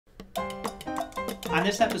On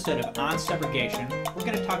this episode of On Subrogation, we're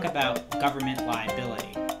going to talk about government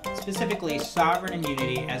liability, specifically sovereign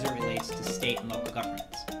immunity as it relates to state and local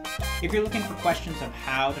governments. If you're looking for questions of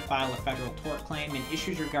how to file a federal tort claim and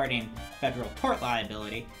issues regarding federal tort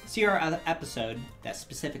liability, see our other episode that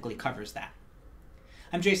specifically covers that.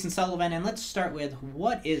 I'm Jason Sullivan, and let's start with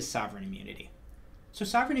what is sovereign immunity? So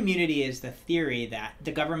sovereign immunity is the theory that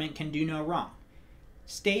the government can do no wrong.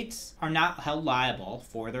 States are not held liable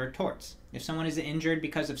for their torts. If someone is injured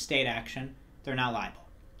because of state action, they're not liable.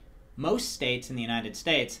 Most states in the United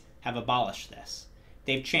States have abolished this.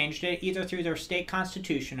 They've changed it either through their state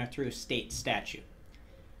constitution or through state statute.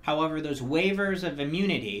 However, those waivers of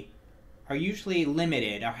immunity are usually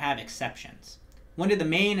limited or have exceptions. One of the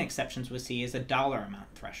main exceptions we see is a dollar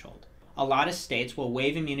amount threshold. A lot of states will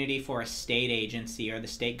waive immunity for a state agency or the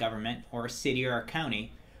state government or a city or a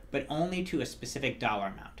county, but only to a specific dollar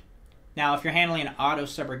amount. Now, if you're handling auto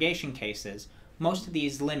subrogation cases, most of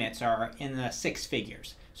these limits are in the six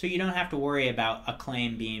figures, so you don't have to worry about a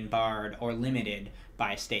claim being barred or limited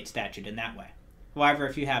by a state statute in that way. However,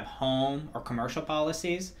 if you have home or commercial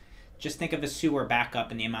policies, just think of a sewer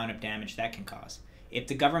backup and the amount of damage that can cause. If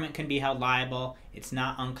the government can be held liable, it's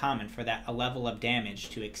not uncommon for that a level of damage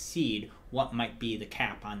to exceed what might be the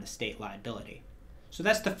cap on the state liability. So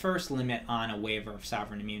that's the first limit on a waiver of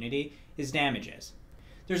sovereign immunity, is damages.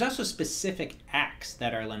 There's also specific acts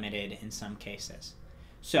that are limited in some cases.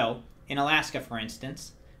 So, in Alaska, for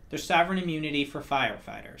instance, there's sovereign immunity for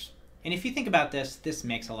firefighters. And if you think about this, this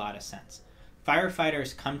makes a lot of sense.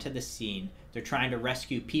 Firefighters come to the scene. They're trying to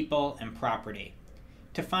rescue people and property.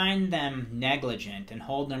 To find them negligent and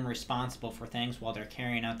hold them responsible for things while they're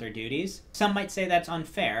carrying out their duties, some might say that's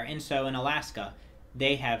unfair, and so in Alaska,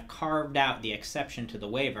 they have carved out the exception to the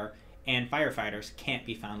waiver, and firefighters can't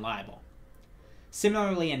be found liable.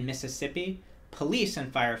 Similarly, in Mississippi, police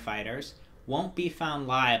and firefighters won't be found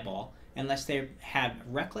liable unless they have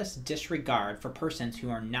reckless disregard for persons who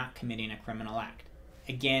are not committing a criminal act.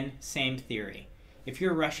 Again, same theory. If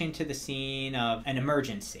you're rushing to the scene of an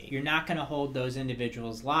emergency, you're not going to hold those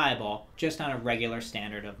individuals liable just on a regular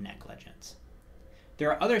standard of negligence.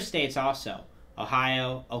 There are other states also,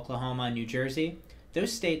 Ohio, Oklahoma, New Jersey.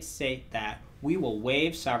 Those states state that we will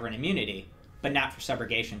waive sovereign immunity, but not for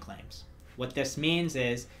subrogation claims. What this means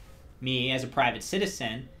is, me as a private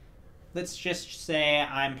citizen, let's just say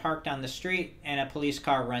I'm parked on the street and a police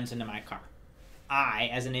car runs into my car. I,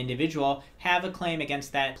 as an individual, have a claim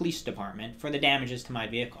against that police department for the damages to my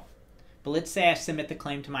vehicle. But let's say I submit the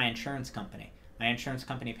claim to my insurance company. My insurance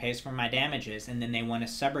company pays for my damages, and then they want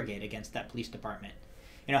to subrogate against that police department.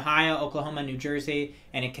 In Ohio, Oklahoma, New Jersey,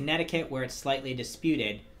 and in Connecticut, where it's slightly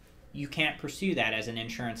disputed, you can't pursue that as an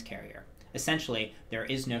insurance carrier. Essentially, there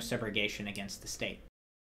is no subrogation against the state.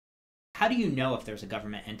 How do you know if there's a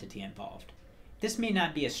government entity involved? This may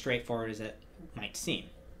not be as straightforward as it might seem.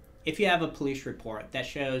 If you have a police report that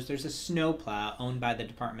shows there's a snowplow owned by the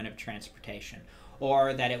Department of Transportation,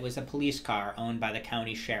 or that it was a police car owned by the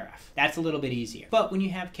county sheriff, that's a little bit easier. But when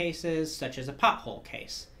you have cases such as a pothole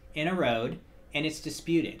case in a road, and it's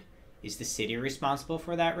disputed, is the city responsible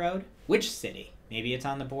for that road? Which city? Maybe it's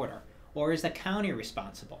on the border. Or is the county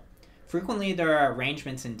responsible? Frequently, there are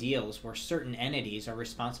arrangements and deals where certain entities are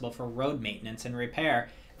responsible for road maintenance and repair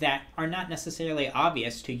that are not necessarily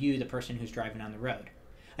obvious to you, the person who's driving on the road.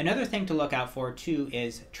 Another thing to look out for, too,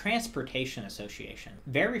 is transportation association.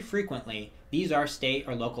 Very frequently, these are state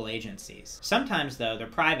or local agencies. Sometimes, though, they're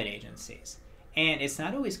private agencies. And it's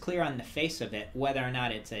not always clear on the face of it whether or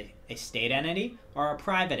not it's a state entity or a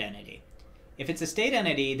private entity. If it's a state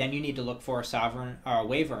entity, then you need to look for a sovereign or a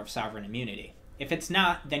waiver of sovereign immunity. If it's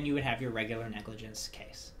not, then you would have your regular negligence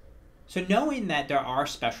case. So knowing that there are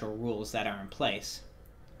special rules that are in place,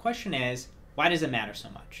 the question is, why does it matter so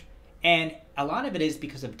much? And a lot of it is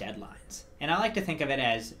because of deadlines. And I like to think of it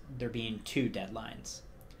as there being two deadlines.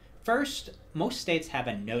 First, most states have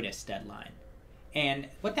a notice deadline. And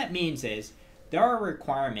what that means is there are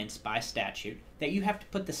requirements by statute that you have to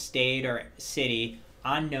put the state or city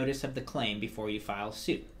on notice of the claim before you file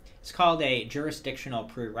suit. It's called a jurisdictional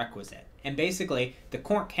prerequisite. And basically, the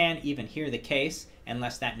court can't even hear the case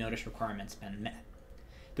unless that notice requirement's been met.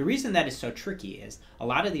 The reason that is so tricky is a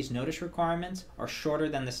lot of these notice requirements are shorter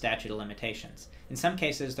than the statute of limitations. In some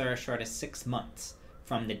cases, they're as short as 6 months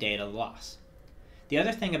from the date of the loss. The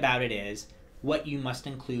other thing about it is what you must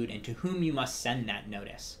include and to whom you must send that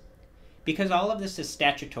notice. Because all of this is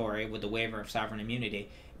statutory with the waiver of sovereign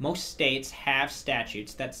immunity, most states have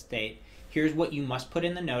statutes that state, here's what you must put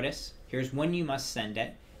in the notice, here's when you must send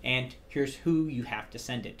it, and here's who you have to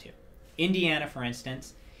send it to. Indiana, for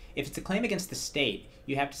instance, if it's a claim against the state,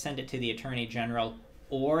 you have to send it to the Attorney General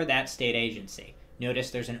or that state agency.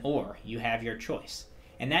 Notice there's an or. You have your choice.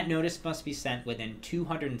 And that notice must be sent within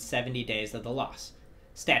 270 days of the loss.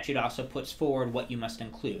 Statute also puts forward what you must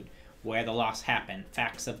include: where the loss happened,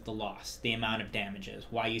 facts of the loss, the amount of damages,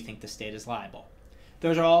 why you think the state is liable.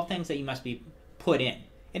 Those are all things that you must be put in.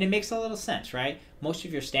 And it makes a little sense, right? Most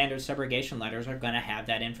of your standard subrogation letters are going to have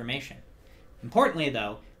that information. Importantly,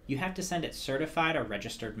 though, you have to send it certified or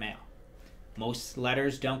registered mail. Most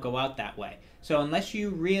letters don't go out that way. So unless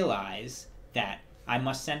you realize that I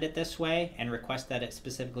must send it this way and request that it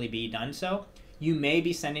specifically be done so, you may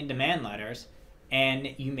be sending demand letters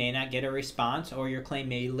and you may not get a response, or your claim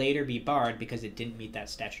may later be barred because it didn't meet that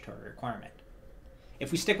statutory requirement.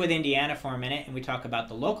 If we stick with Indiana for a minute and we talk about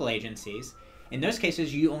the local agencies, in those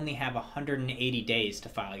cases you only have 180 days to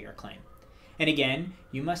file your claim. And again,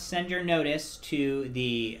 you must send your notice to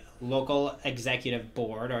the local executive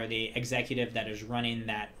board or the executive that is running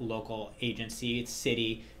that local agency,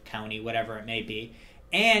 city, county, whatever it may be.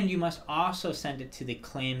 And you must also send it to the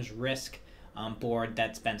claims risk board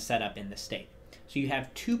that's been set up in the state. So you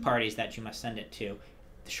have two parties that you must send it to,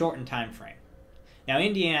 the shortened time frame. Now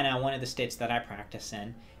Indiana, one of the states that I practice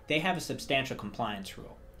in, they have a substantial compliance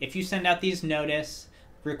rule. If you send out these notice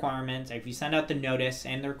requirements, if you send out the notice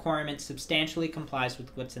and the requirement substantially complies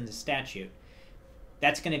with what's in the statute,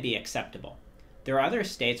 that's going to be acceptable. There are other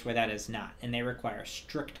states where that is not, and they require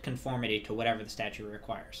strict conformity to whatever the statute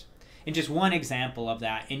requires. And just one example of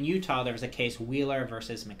that, in Utah there was a case, Wheeler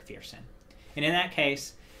versus McPherson. And in that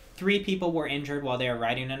case, 3 people were injured while they were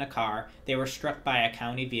riding in a car. They were struck by a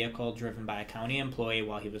county vehicle driven by a county employee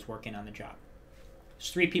while he was working on the job.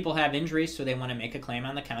 3 people have injuries, so they want to make a claim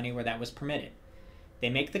on the county where that was permitted. They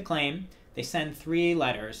make the claim, they send 3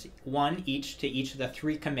 letters, one each to each of the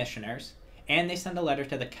 3 commissioners, and they send a letter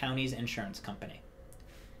to the county's insurance company.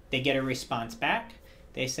 They get a response back.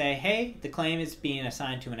 They say, hey, the claim is being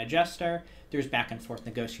assigned to an adjuster. There's back and forth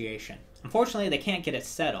negotiation. Unfortunately, they can't get it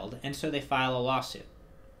settled, and so they file a lawsuit.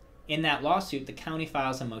 In that lawsuit, the county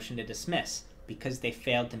files a motion to dismiss because they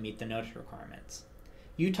failed to meet the notice requirements.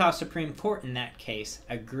 Utah Supreme Court in that case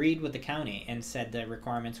agreed with the county and said the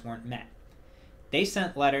requirements weren't met. They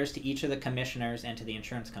sent letters to each of the commissioners and to the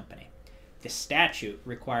insurance company. The statute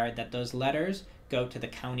required that those letters go to the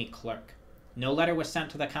county clerk. No letter was sent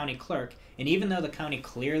to the county clerk, and even though the county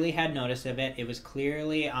clearly had notice of it, it was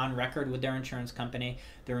clearly on record with their insurance company,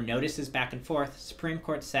 there were notices back and forth, the Supreme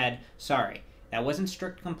Court said, sorry, that wasn't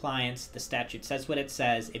strict compliance, the statute says what it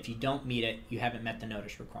says, if you don't meet it, you haven't met the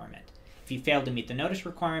notice requirement. If you fail to meet the notice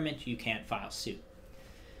requirement, you can't file suit.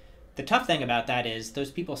 The tough thing about that is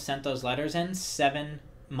those people sent those letters in 7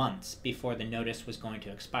 months before the notice was going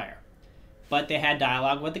to expire. But they had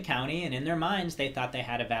dialogue with the county, and in their minds, they thought they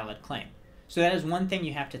had a valid claim. So that is one thing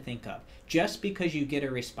you have to think of. Just because you get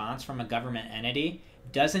a response from a government entity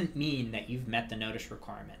doesn't mean that you've met the notice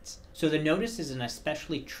requirements. So the notice is an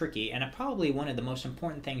especially tricky and probably one of the most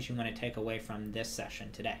important things you want to take away from this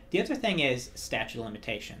session today. The other thing is statute of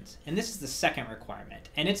limitations, and this is the second requirement,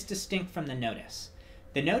 and it's distinct from the notice.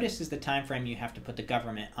 The notice is the time frame you have to put the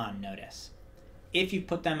government on notice. If you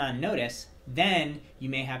put them on notice, then you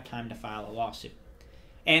may have time to file a lawsuit.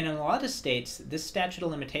 And in a lot of states, this statute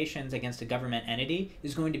of limitations against a government entity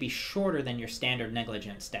is going to be shorter than your standard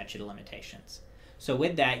negligence statute of limitations. So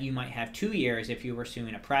with that, you might have 2 years if you were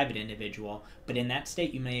suing a private individual, but in that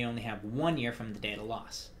state you may only have 1 year from the date of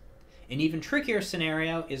loss. An even trickier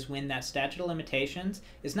scenario is when that statute of limitations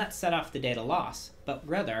is not set off the date of loss, but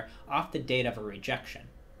rather off the date of a rejection.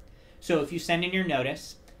 So if you send in your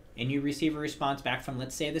notice and you receive a response back from,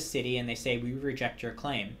 let's say, the city, and they say, we reject your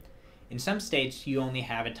claim, in some states you only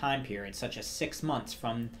have a time period, such as 6 months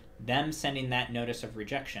from them sending that notice of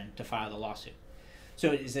rejection to file the lawsuit.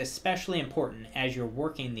 So it is especially important as you're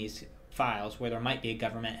working these files where there might be a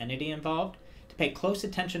government entity involved to pay close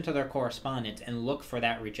attention to their correspondence and look for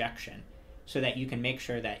that rejection so that you can make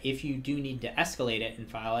sure that if you do need to escalate it and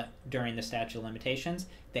file it during the statute of limitations,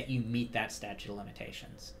 that you meet that statute of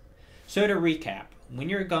limitations. So to recap, when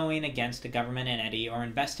you're going against a government entity or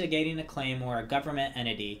investigating a claim where a government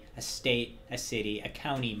entity, a state, a city, a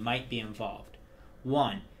county might be involved,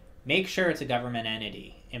 1, make sure it's a government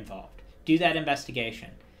entity involved. Do that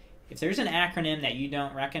investigation. If there's an acronym that you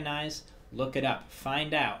don't recognize, look it up.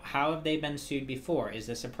 Find out, how have they been sued before? Is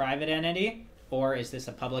this a private entity, or is this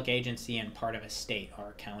a public agency and part of a state or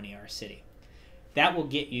a county or a city? That will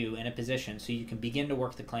get you in a position so you can begin to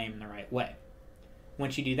work the claim in the right way.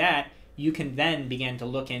 Once you do that, you can then begin to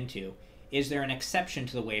look into, is there an exception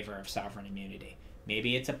to the waiver of sovereign immunity?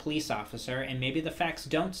 Maybe it's a police officer, and maybe the facts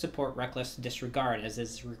don't support reckless disregard as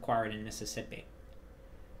is required in Mississippi.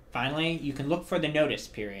 Finally, you can look for the notice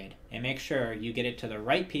period and make sure you get it to the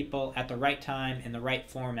right people at the right time in the right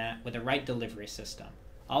format with the right delivery system.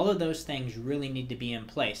 All of those things really need to be in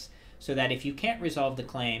place so that if you can't resolve the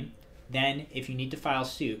claim, then if you need to file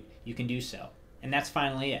suit, you can do so. And that's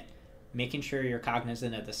finally it. Making sure you're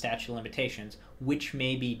cognizant of the statute of limitations, which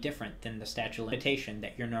may be different than the statute of limitation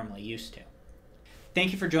that you're normally used to.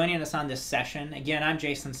 Thank you for joining us on this session. Again, I'm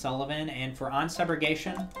Jason Sullivan, and for On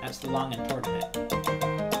Subrogation, that's the long and short of it.